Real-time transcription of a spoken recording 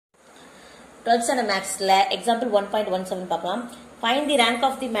12th standard mathsல example 1.17 பார்க்கலாம். Find the rank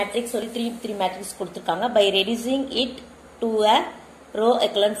of the matrix ஒரு 3 matrix கொடுத்திருக்காங்க by reducing it to a row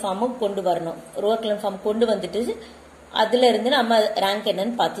echelon form கொண்டு வரணும். row echelon form கொண்டு வந்துட்டு அதுல இருந்து நம்ம rank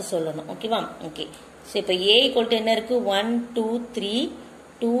என்னன்னு பார்த்து சொல்லணும். ஓகேவா? ஓகே. சோ இப்போ A equal to என்ன இருக்கு? 1 2 3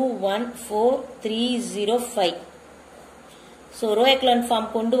 2 1 4 3 0 5. சோ row echelon form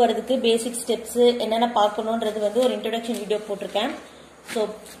கொண்டு வரதுக்கு basic steps என்னென்ன பார்க்கணும்ன்றது வந்து ஒரு introduction video போட்டிருக்கேன். சோ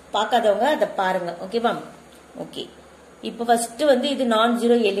பார்க்காதவங்க அத பாருங்க. ஓகேவா? ஓகே. இப்போ ஃபர்ஸ்ட் வந்து இது நான்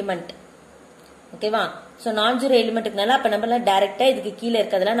ஜீரோ எலிமெண்ட். ஓகேவா? சோ நான் ஜீரோ எலிமெண்ட்க்குனால அப்ப நம்ம டைரக்டா இதுக்கு கீழ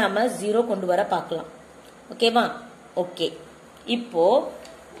இருக்கதெல்லாம் நாம ஜீரோ கொண்டு வர பார்க்கலாம். ஓகேவா? ஓகே.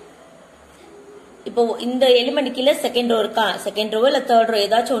 இப்போ இந்த எலிமெண்ட் கீழ செகண்ட் ரோ இருக்கா? செகண்ட் ரோ இல்ல தேர்ட் ரோ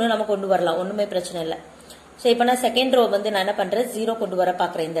ஏதாச்சும் ஒண்ணு நம்ம கொண்டு வரலாம். ஒண்ணுமே பிரச்சனை இல்ல. சோ இப்போ நான் செகண்ட் ரோ வந்து நான் என்ன பண்றேன்? ஜீரோ கொண்டு வர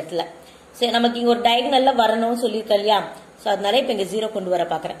பார்க்கறேன் இந்த இடத்துல. சரி, நமக்கு இங்க ஒரு டயகனல்ல வரணும்னு சொல்லிருக்க இல்லையா? சோ அதனால இப்ப இங்க ஜீரோ கொண்டு வர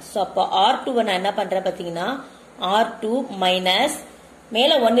பார்க்கறேன். சோ அப்போ R2 நான் என்ன பண்றேன் பாத்தீங்கன்னா R2 மைனஸ்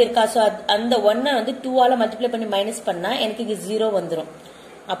மேல 1 இருக்கா? சோ அந்த 1 வந்து 2 ஆல மல்டிப்ளை பண்ணி மைனஸ் பண்ணா எனக்கு இங்க 0 வந்துரும்.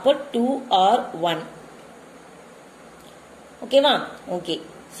 அப்போ 2R1. ஓகேவா? ஓகே.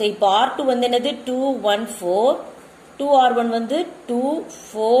 சோ இப்போ R2 வந்து என்னது? 214. 2R1 வந்து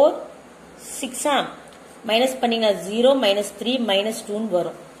 246. மைனஸ் பண்ணீங்கன்னா 0 மைனஸ் 3 மைனஸ் 2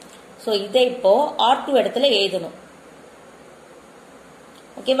 வரும். சோ இதை இப்போ R2 இடத்துல எழுதணும்.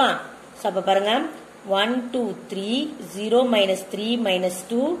 ஓகேவா? சோ அப்ப பாருங்க 1 2 3 0 minus 3 minus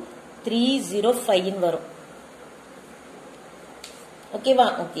 2 3 0 5 வரும். ஓகேவா?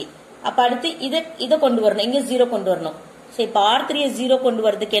 ஓகே. அப்ப அடுத்து இத கொண்டு வரணும். இங்க 0 கொண்டு வரணும். சோ இப்ப R3 0 கொண்டு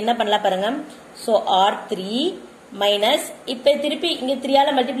வரதுக்கு என்ன பண்ணலாம் பாருங்க. சோ R3 மைனஸ் இப்ப திருப்பி இங்க 3 ஆல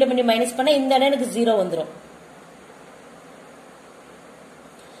மல்டிப்ளை பண்ணி மைனஸ் பண்ணா இந்த இடம் எனக்கு 0 வந்துரும்.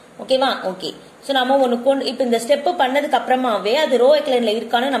 ஓகேவா? ஓகே. சோ நாம இப்ப இந்த ஸ்டெப் பண்ணதுக்கு அப்புறமாவே அது ரோ எக்லைன்ல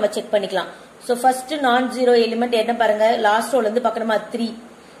இருக்கான்னு நம்ம செக் பண்ணிக்கலாம். சோ ஃபர்ஸ்ட் நான் ஜீரோ எலிமெண்ட் என்ன பாருங்க, லாஸ்ட் ரோல இருந்து பார்க்கணுமா 3.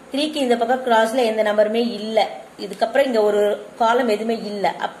 3க்கு இந்த பக்கம் கிராஸ்ல எந்த நம்பருமே இல்ல. இதுக்கப்புறம் இங்க ஒரு காலம் எதுவுமே இல்ல.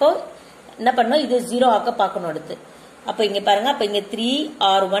 அப்போ என்ன பண்ணணும்? இது 0 ஆக்க பார்க்கணும் அடுத்து. அப்ப இங்க பாருங்க, அப்ப இங்க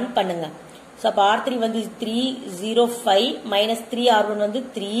 3R1 பண்ணுங்க. சோ அப்ப R3 வந்து 305 மைனஸ் 3R1 வந்து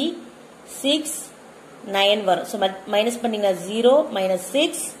 3 6 9 வரும். சோ மைனஸ் பண்ணீங்கன்னா 0 மைனஸ்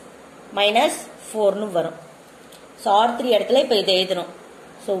 6 மைனஸ் 4 வரும். சோ R3 இடத்துல இப்ப இதை எழுதணும்.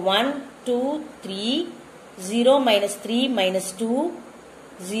 So 1 2 3 0 minus 3 minus 2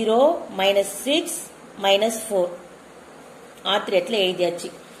 0 minus 6 minus 4 R3 இடத்துல எழுதியாச்சு.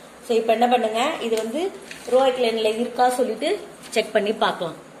 சோ இப்ப என்ன பண்ணுங்க, இது வந்து ரோ எக்லைன்ல இருக்கா சொல்லிட்டு செக் பண்ணி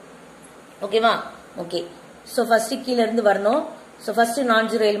பார்க்கலாம். ஓகேவா? ஓகே. சோ ஃபர்ஸ்ட் கீழ இருந்து வரணும். சோ ஃபர்ஸ்ட் நான்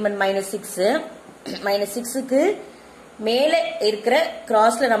ஜீரோ எலிமெண்ட் -6. -6க்கு மேல இருக்கிற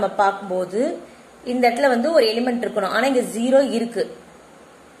கிராஸ்ல நம்ம பார்க்கும்போது இந்த இடத்துல வந்து ஒரு எலிமெண்ட் இருக்கணும். ஆனா இங்க 0 இருக்கு.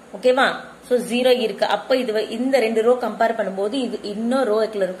 ஓகேவா? சோ 0 இருக்கு. அப்ப இது இந்த ரெண்டு ரோ கம்பேர் பண்ணும்போது இது இன்னும் ரோ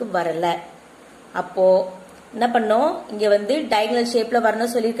எக்லருக்கு வரல. அப்போ என்ன பண்ணோம்? இங்க வந்து டயகனல் ஷேப்ல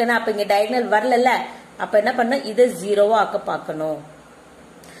வரணும் சொல்லிருக்கேன். அப்ப இங்க டயகனல் வரல. அப்ப என்ன பண்ணோம்? இதை 0வா ஆக்க பார்க்கணும்.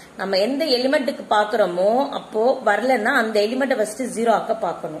 நம்ம எந்த எலிமெண்ட்டுக்கு பாக்குறோமோ அப்போ வரலன்னா அந்த எலிமெண்ட்டை ஃபர்ஸ்ட் 0 ஆக்க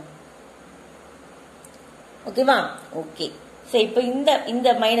பார்க்கணும். ஓகேவா? ஓகே. சோ இப்போ இந்த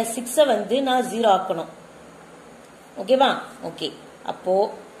 -6 வந்து நான் 0 ஆக்கணும். ஓகேவா? ஓகே. அப்போ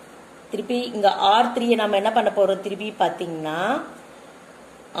திருப்பி இங்க R3 நாம என்ன பண்ண போறோம்? திருப்பி பாத்தீங்கன்னா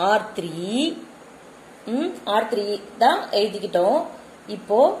R3 தான் எழுதிக்கிட்டோம்.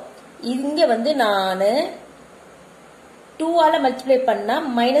 இப்போ இங்க வந்து நான் 2 ஆல மல்டிப்ளை பண்ணா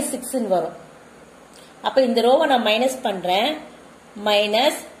 -6 வரும். அப்ப இந்த ரோவை நான் மைனஸ் பண்றேன்.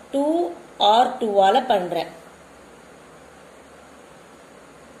 மைனஸ் 2R2 ஆல பண்றேன்.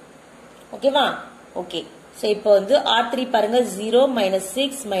 ஓகேவா? ஓகே. சோ இப்போ வந்து R3 பாருங்க 0 minus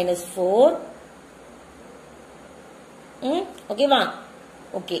 6 minus 4. ஓகேவா?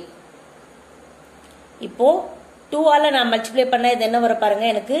 ஓகே. இப்போ 2 ஆல நான் மல்டிப்ளை பண்ணா இது என்ன வர பாருங்க,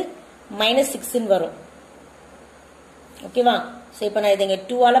 எனக்கு -6 வரும். ஓகேவா? சோ இப்போ நான் இங்க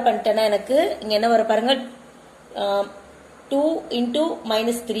 2 ஆல பண்ணிட்டேன்னா எனக்கு இங்க என்ன வர பாருங்க, 2 into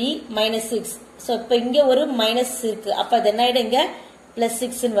 -3 -6. சோ இப்போ இங்க ஒரு மைனஸ் இருக்கு. அப்ப அது என்ன ஆயிடும்? இங்க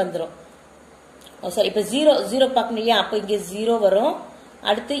 +6 வந்துரும். சாரி, இப்ப 0 பார்க்கணும் இல்லையா? அப்ப இங்க 0 வரும்.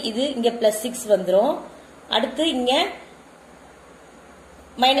 அடுத்து இது இங்க +6 வந்துரும். அடுத்து இங்க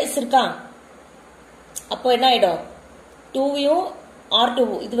மைனஸ் இருக்கா? அப்போ என்ன ஆயிடும்? 2யும் R2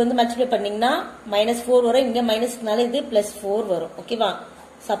 இது வந்து மல்டிப்ளை பண்ணீங்கன்னா -4 வரும். இங்க மைனஸ்னால இது +4 வரும். ஓகேவா?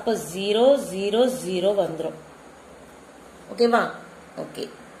 அப்போ 0 0 0 வந்துரும். ஓகேவா? ஓகே.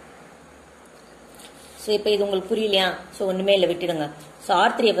 சோ இப்போ இது உங்களுக்கு புரியலையா? சோ ஒண்ணுமே இல்ல, விட்டுடுங்க. சோ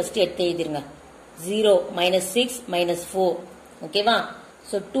R3 ஃபர்ஸ்ட் எடுத்து எழுதிருங்க. 0 -6 -4. ஓகேவா?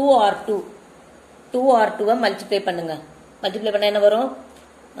 So 2R2 2R2 மல்டிப்ளை பண்ணுங்க. மல்டிப்ளை பண்ண என்ன வரும்?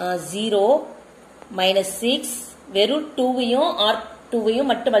 0 மைனஸ் 6 வெறும் 2வையும் R2வையும்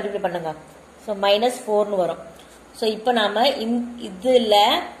மட்டும் மல்டிப்ளை பண்ணுங்க. ஸோ மைனஸ் 4னு வரும். ஸோ இப்போ நாம இதுல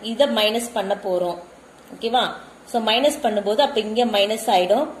இதை மைனஸ் பண்ண போறோம். ஓகேவா? ஸோ மைனஸ் பண்ணும்போது அப்ப இங்க மைனஸ்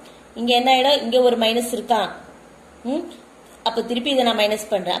ஆயிடும். இங்க என்ன ஆயிடும்? இங்க ஒரு மைனஸ் இருக்கா? அப்ப திருப்பி இதை நான் மைனஸ்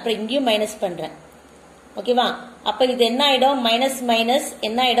பண்றேன். அப்புறம் இங்கேயும் மைனஸ் பண்றேன். ஓகேவா? அப்ப இது என்ன ஆயிடும்? மைனஸ் மைனஸ்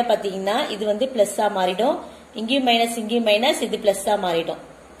என்ன ஆயிடும் பாத்தீங்கன்னா இது வந்து பிளஸ்ஸா மாறிடும். இங்கேயும் மைனஸ் இது பிளஸ்ஸா மாறிடும்.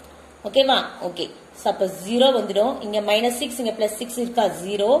 ஓகேவா? ஓகே. அப்ப 0 வந்துடும். இங்க மைனஸ் 6 இங்க பிளஸ் 6 இருக்கா?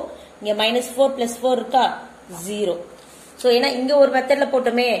 0. இங்க மைனஸ் 4 பிளஸ் 4 இருக்கா? 0. சோ ஏன்னா இங்க ஒரு மெத்தட்ல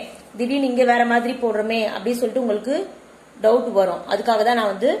போட்டோமே, திடீர்னு இங்க வேற மாதிரி போடுறோமே அப்படின்னு சொல்லிட்டு உங்களுக்கு டவுட் வரும். அதுக்காக தான்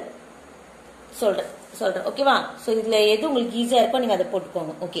நான் வந்து சொல்றேன். ஓகேவா? சோ இதுல எது உங்களுக்கு ஈஸியா இருக்கோ நீங்க அதை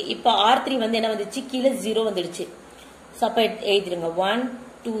போட்டுக்கோங்க. ஓகே. இப்ப R3 வந்து என்ன வந்துச்சு? கீழே 0 வந்துடுச்சு. சோ அப்ப எழுதிடுங்க 1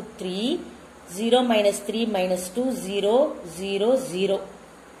 2 3 0 minus 3 minus 2 0 0 0.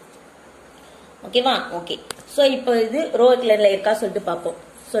 ஓகேவா? ஓகே. சோ இப்போ இது ரோ எக்லன்ல இருக்கா சொல்லிட்டு பார்ப்போம்.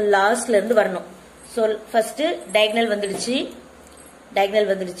 சோ லாஸ்ட்ல இருந்து வரணும். சோ ஃபர்ஸ்ட் டயகனல் வந்துடுச்சு.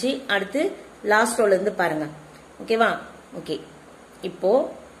 அடுத்து லாஸ்ட் ரோல இருந்து பாருங்க. ஓகேவா? ஓகே. இப்போ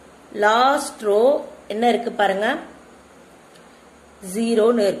லாஸ்ட் ரோ என்ன இருக்கு பாருங்க?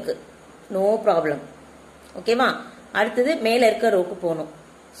 0ன்னு இருக்கு. No problem. ஓகேவா? அடுத்தது மேல இருக்க ரோக்கு போகணும்.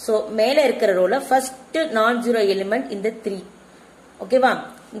 சோ மேல இருக்கிற ரோல ஃபர்ஸ்ட் நான் ஜீரோ எலிமெண்ட் இந்த 3. ஓகேவா?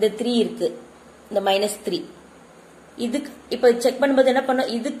 இந்த 3 இருக்கு. இந்த -3. இதுக்கு இப்ப செக் பண்ணும்போது என்ன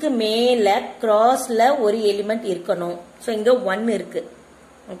பண்ணும்? இதுக்கு மேல கிராஸ்ல ஒரு எலிமெண்ட் இருக்கணும். சோ இங்க 1 இருக்கு.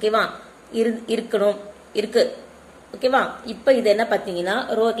 ஓகேவா? இருக்கு. ஓகேவா? இப்ப இது என்ன பாத்தீங்கன்னா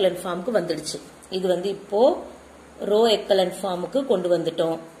ரோ எக்கலன் ஃபார்முக்கு வந்துடுச்சு. இது வந்து இப்போ ரோ எக்கலன் ஃபார்முக்கு கொண்டு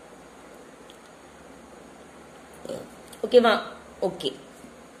வந்துட்டோம். ஓகேவா? ஓகே.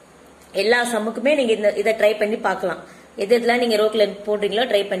 எல்லா சம்முக்குமே நீங்க இதை ட்ரை பண்ணி பார்க்கலாம். எதுலாம் நீங்க ரோ எக்கலன் போடுறீங்களோ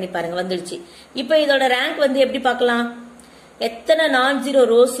ட்ரை பண்ணி பாருங்க. வந்துடுச்சு. இப்போ இதோட ரேங்க் வந்து எப்படி பார்க்கலாம்? எத்தனை நான் ஜீரோ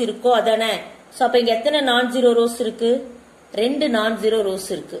ரோஸ் இருக்கோ அதானே. சோ அப்ப இங்க எத்தனை நான் ஜீரோ ரோஸ் இருக்கு? 2 நான் ஜீரோ ரோஸ்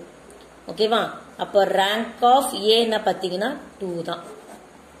இருக்கு. ஓகேவா? அப்போ ரேங்க் ஆஃப் ஏ என்ன பாத்தீங்கன்னா 2 தான்.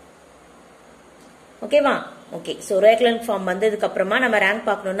 ஓகேவா? Okay. So row echelon form வந்ததுக்கு அப்புறமா நம்ம ரேங்க்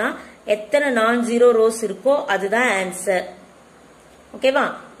பார்க்கணும்னா எத்தனை நான் ஜீரோ ரோஸ் இருக்கோ அதுதான் ஆன்சர். ஓகேவா?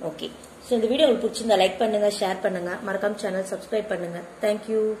 ஓகே. சோ இந்த வீடியோ உங்களுக்கு பிடிச்சிருந்தா லைக் பண்ணுங்க, ஷேர் பண்ணுங்க, மறக்காம சேனல் சப்ஸ்கிரைப் பண்ணுங்க.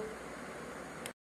 தேங்க்யூ.